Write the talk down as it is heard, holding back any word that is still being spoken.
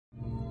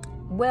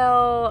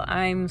Well,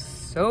 I'm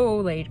so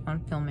late on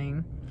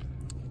filming.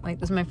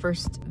 Like, this is my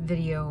first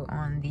video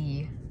on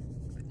the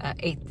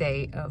 8th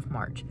day of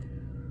March.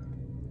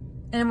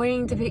 And I'm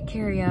waiting to pick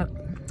Carrie up.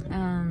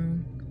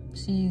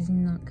 She's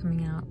not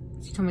coming out.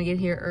 She told me to get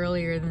here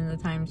earlier than the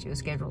time she was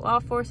scheduled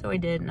off for, so I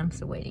did, and I'm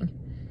still waiting.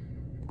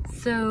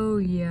 So,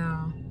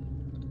 yeah.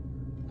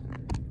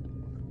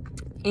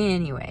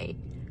 Anyway,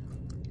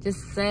 just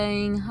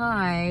saying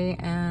hi,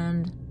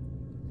 and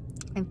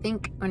I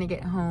think when I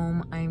get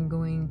home, I'm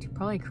going to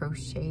probably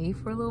crochet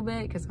for a little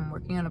bit because I'm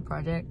working on a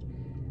project.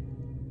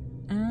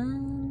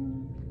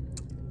 Then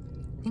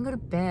go to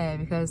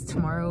bed because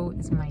tomorrow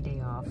is my day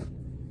off.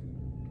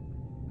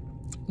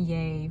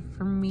 Yay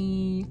for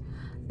me.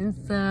 I'm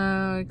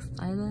so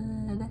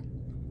excited.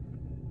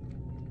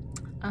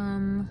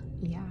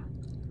 Yeah.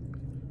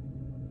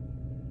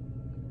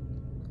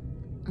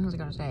 What was I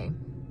gonna say?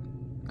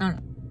 I don't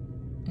know.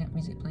 I got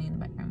music playing in the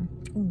background.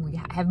 Oh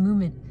yeah, I have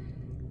movement.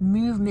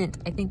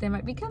 I think that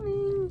might be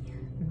coming.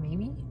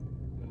 Maybe.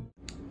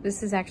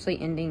 This is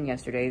actually ending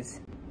yesterday's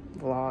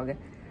vlog.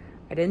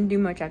 I didn't do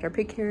much after I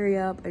picked Carrie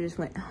up. I just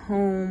went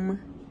home,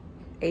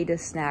 ate a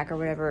snack or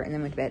whatever, and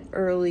then went to bed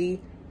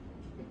early.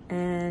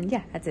 And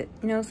yeah, that's it.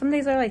 You know, some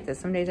days I like this.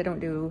 Some days I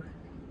don't do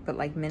but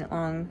like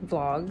minute-long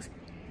vlogs.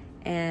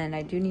 And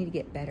I do need to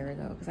get better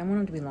though, because I want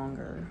them to be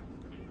longer.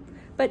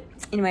 But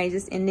anyway,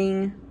 just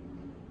ending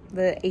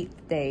the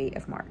 8th day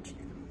of March.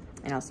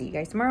 And I'll see you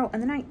guys tomorrow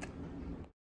on the 9th.